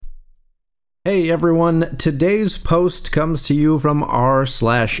Hey everyone, today's post comes to you from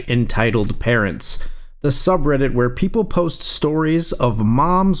r/EntitledParents, the subreddit where people post stories of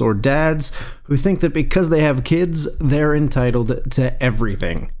moms or dads who think that because they have kids, they're entitled to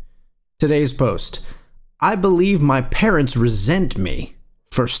everything. Today's post: I believe my parents resent me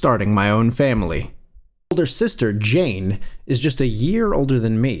for starting my own family. My older sister, Jane, is just a year older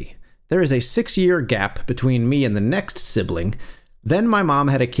than me. There is a 6-year gap between me and the next sibling. Then my mom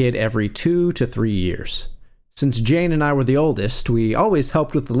had a kid every 2 to 3 years. Since Jane and I were the oldest, we always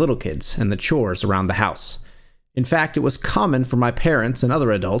helped with the little kids and the chores around the house. In fact, it was common for my parents and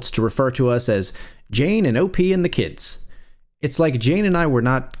other adults to refer to us as Jane and OP and the kids. It's like Jane and I were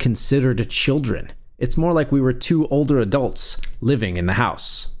not considered children. It's more like we were two older adults living in the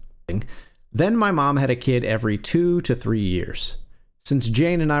house. Then my mom had a kid every 2 to 3 years. Since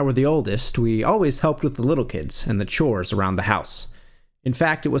Jane and I were the oldest, we always helped with the little kids and the chores around the house. In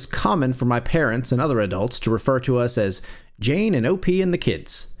fact, it was common for my parents and other adults to refer to us as Jane and OP and the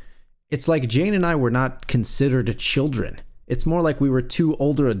kids. It's like Jane and I were not considered children. It's more like we were two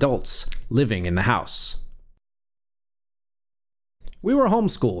older adults living in the house. We were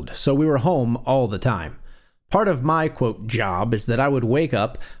homeschooled, so we were home all the time. Part of my, quote, job is that I would wake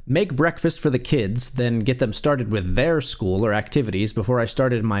up, make breakfast for the kids, then get them started with their school or activities before I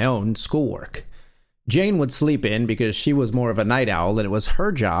started my own schoolwork. Jane would sleep in because she was more of a night owl, and it was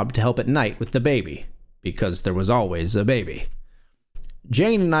her job to help at night with the baby, because there was always a baby.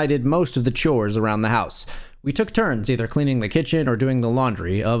 Jane and I did most of the chores around the house. We took turns either cleaning the kitchen or doing the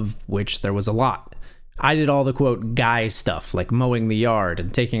laundry, of which there was a lot. I did all the, quote, guy stuff, like mowing the yard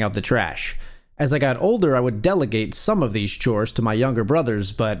and taking out the trash. As I got older, I would delegate some of these chores to my younger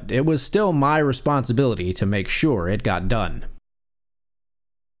brothers, but it was still my responsibility to make sure it got done.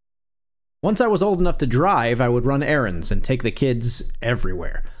 Once I was old enough to drive, I would run errands and take the kids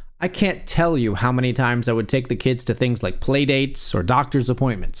everywhere. I can't tell you how many times I would take the kids to things like play dates or doctor's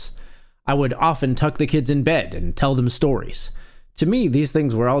appointments. I would often tuck the kids in bed and tell them stories. To me, these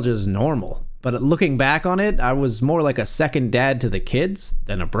things were all just normal, but looking back on it, I was more like a second dad to the kids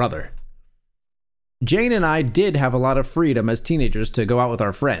than a brother. Jane and I did have a lot of freedom as teenagers to go out with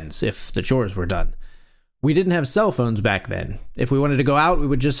our friends, if the chores were done. We didn't have cell phones back then. If we wanted to go out, we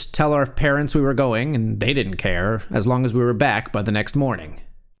would just tell our parents we were going, and they didn't care, as long as we were back by the next morning.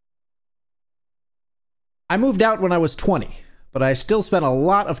 I moved out when I was 20, but I still spent a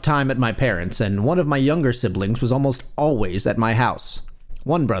lot of time at my parents', and one of my younger siblings was almost always at my house.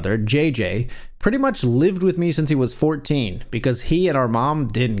 One brother, JJ, pretty much lived with me since he was 14, because he and our mom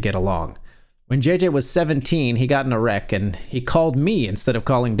didn't get along. When JJ was 17, he got in a wreck, and he called me instead of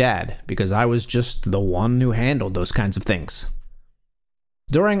calling Dad, because I was just the one who handled those kinds of things.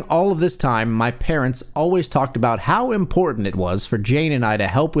 During all of this time, my parents always talked about how important it was for Jane and I to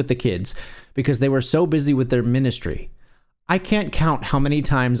help with the kids, because they were so busy with their ministry. I can't count how many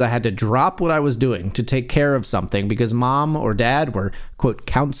times I had to drop what I was doing to take care of something because Mom or Dad were, quote,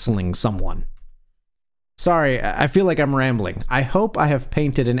 counseling someone. Sorry, I feel like I'm rambling. I hope I have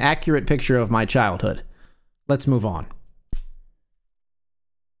painted an accurate picture of my childhood. Let's move on.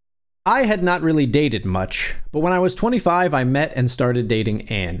 I had not really dated much, but when I was 25, I met and started dating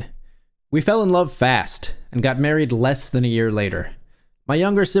Anne. We fell in love fast and got married less than a year later. My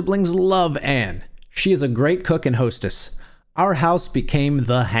younger siblings love Anne. She is a great cook and hostess. Our house became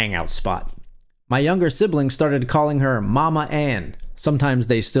the hangout spot. My younger siblings started calling her Mama Anne. Sometimes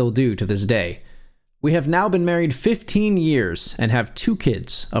they still do to this day. We have now been married 15 years and have 2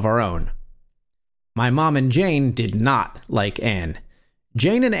 kids of our own. My mom and Jane did not like Anne.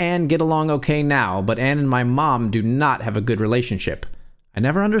 Jane and Anne get along okay now, but Anne and my mom do not have a good relationship. I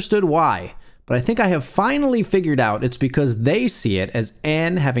never understood why, but I think I have finally figured out it's because they see it as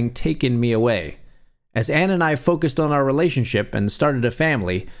Anne having taken me away. As Anne and I focused on our relationship and started a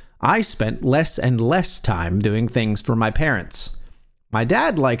family, I spent less and less time doing things for my parents. My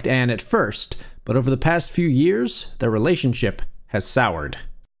dad liked Anne at first, but over the past few years, their relationship has soured.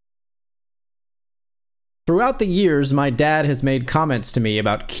 Throughout the years, my dad has made comments to me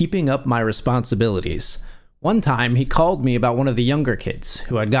about keeping up my responsibilities. One time, he called me about one of the younger kids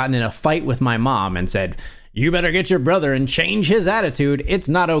who had gotten in a fight with my mom and said, "You better get your brother and change his attitude. It's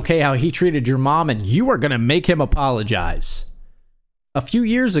not okay how he treated your mom, and you are going to make him apologize." A few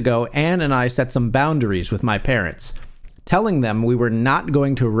years ago, Anne and I set some boundaries with my parents, telling them we were not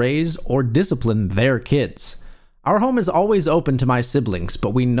going to raise or discipline their kids. Our home is always open to my siblings,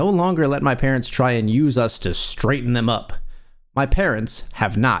 but we no longer let my parents try and use us to straighten them up. My parents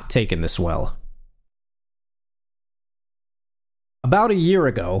have not taken this well. About a year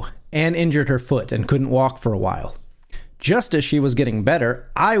ago, Anne injured her foot and couldn't walk for a while. Just as she was getting better,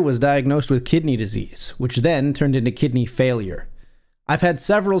 I was diagnosed with kidney disease, which then turned into kidney failure. I've had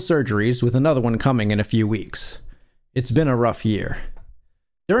several surgeries, with another one coming in a few weeks. It's been a rough year.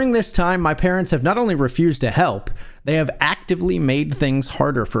 During this time, my parents have not only refused to help, they have actively made things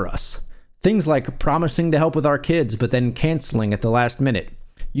harder for us. Things like promising to help with our kids, but then canceling at the last minute,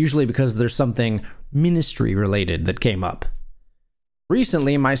 usually because there's something ministry-related that came up.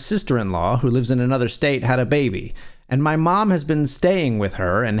 Recently, my sister-in-law, who lives in another state, had a baby, and my mom has been staying with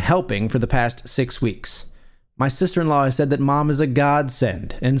her and helping for the past 6 weeks. My sister-in-law has said that mom is a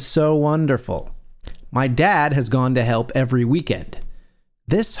godsend and so wonderful. My dad has gone to help every weekend.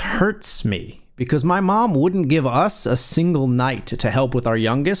 This hurts me because my mom wouldn't give us a single night to help with our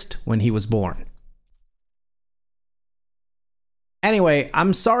youngest when he was born. Anyway,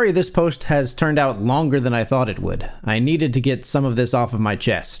 I'm sorry this post has turned out longer than I thought it would. I needed to get some of this off of my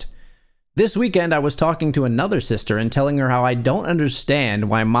chest. This weekend, I was talking to another sister and telling her how I don't understand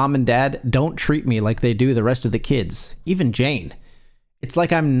why mom and dad don't treat me like they do the rest of the kids, even Jane. It's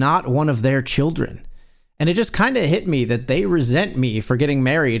like I'm not one of their children. And it just kind of hit me that they resent me for getting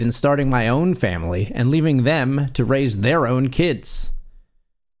married and starting my own family and leaving them to raise their own kids.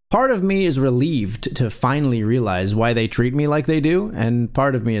 Part of me is relieved to finally realize why they treat me like they do, and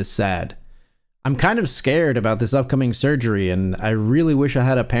part of me is sad. I'm kind of scared about this upcoming surgery, and I really wish I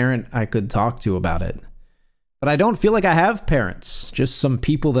had a parent I could talk to about it. But I don't feel like I have parents, just some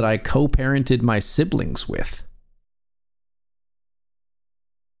people that I co-parented my siblings with.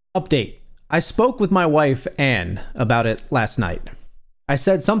 Update. I spoke with my wife, Anne, about it last night. I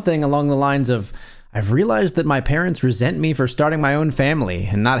said something along the lines of, I've realized that my parents resent me for starting my own family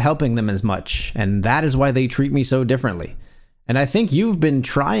and not helping them as much, and that is why they treat me so differently. And I think you've been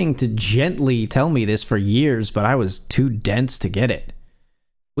trying to gently tell me this for years, but I was too dense to get it.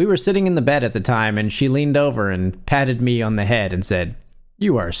 We were sitting in the bed at the time, and she leaned over and patted me on the head and said,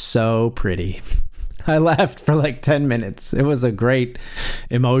 "You are so pretty." I laughed for like 10 minutes. It was a great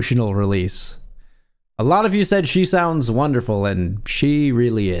emotional release. A lot of you said she sounds wonderful, and she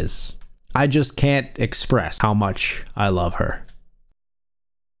really is. I just can't express how much I love her.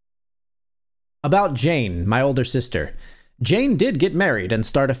 About Jane, my older sister. Jane did get married and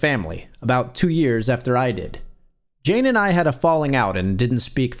start a family, about 2 years after I did. Jane and I had a falling out and didn't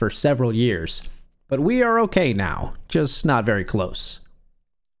speak for several years, but we are okay now, just not very close.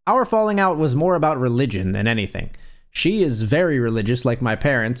 Our falling out was more about religion than anything. She is very religious like my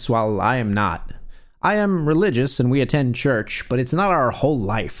parents, while I am not. I am religious and we attend church, but it's not our whole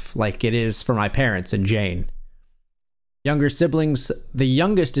life like it is for my parents and Jane. Younger siblings, the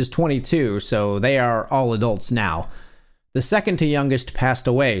youngest is 22, so they are all adults now. The second to youngest passed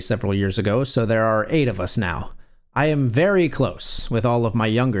away several years ago, so there are 8 of us now. I am very close with all of my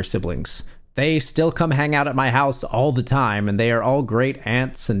younger siblings. They still come hang out at my house all the time, and they are all great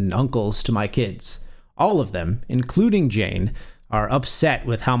aunts and uncles to my kids. All of them, including Jane, are upset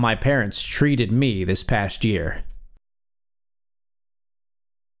with how my parents treated me this past year.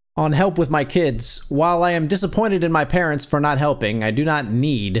 On help with my kids, while I am disappointed in my parents for not helping, I do not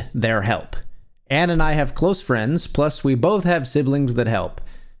need their help. Anne and I have close friends, plus we both have siblings that help.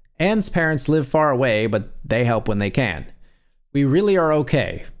 Anne's parents live far away, but they help when they can. We really are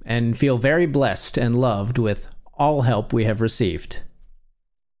okay, and feel very blessed and loved with all help we have received.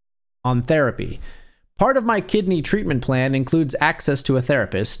 On therapy. Part of my kidney treatment plan includes access to a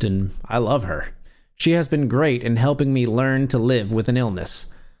therapist, and I love her. She has been great in helping me learn to live with an illness.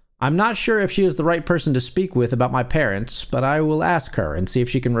 I'm not sure if she is the right person to speak with about my parents, but I will ask her and see if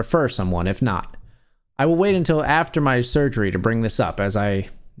she can refer someone if not. I will wait until after my surgery to bring this up, as I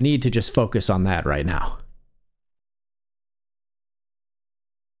need to just focus on that right now.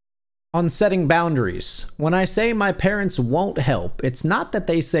 On setting boundaries. When I say my parents won't help, it's not that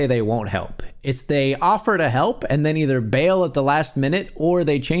they say they won't help. It's they offer to help and then either bail at the last minute or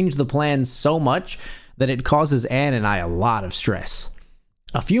they change the plan so much that it causes Anne and I a lot of stress.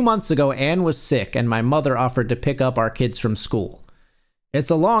 A few months ago, Anne was sick and my mother offered to pick up our kids from school. It's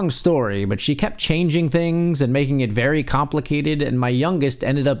a long story, but she kept changing things and making it very complicated, and my youngest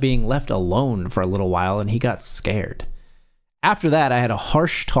ended up being left alone for a little while and he got scared. After that, I had a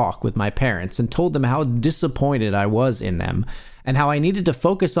harsh talk with my parents and told them how disappointed I was in them and how I needed to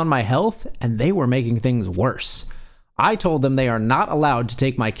focus on my health, and they were making things worse. I told them they are not allowed to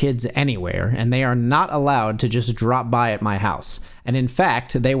take my kids anywhere, and they are not allowed to just drop by at my house. And in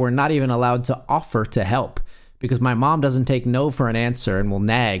fact, they were not even allowed to offer to help, because my mom doesn't take no for an answer and will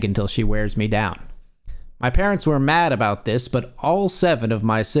nag until she wears me down. My parents were mad about this, but all 7 of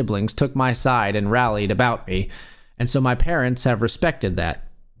my siblings took my side and rallied about me, and so my parents have respected that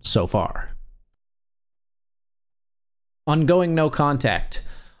so far. On going no contact.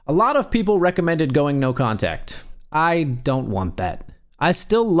 A lot of people recommended going no contact. I don't want that. I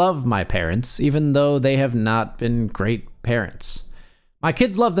still love my parents, even though they have not been great parents. My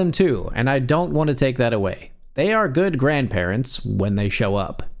kids love them too, and I don't want to take that away. They are good grandparents when they show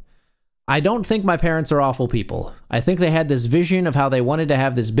up. I don't think my parents are awful people. I think they had this vision of how they wanted to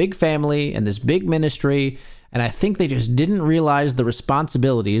have this big family and this big ministry, and I think they just didn't realize the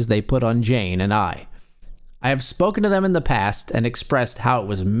responsibilities they put on Jane and I. I have spoken to them in the past and expressed how it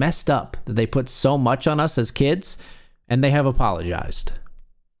was messed up that they put so much on us as kids, and they have apologized.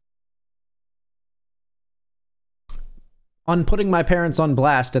 On putting my parents on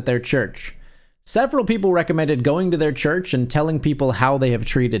blast at their church. Several people recommended going to their church and telling people how they have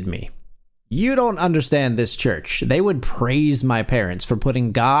treated me. You don't understand this church. They would praise my parents for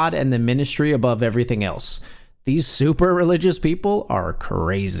putting God and the ministry above everything else. These super religious people are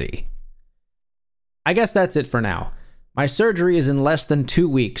crazy. I guess that's it for now. My surgery is in less than 2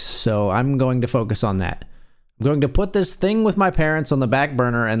 weeks, so I'm going to focus on that. I'm going to put this thing with my parents on the back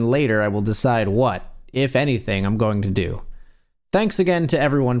burner, and later I will decide what, if anything, I'm going to do. Thanks again to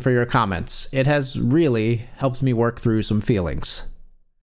everyone for your comments. It has really helped me work through some feelings.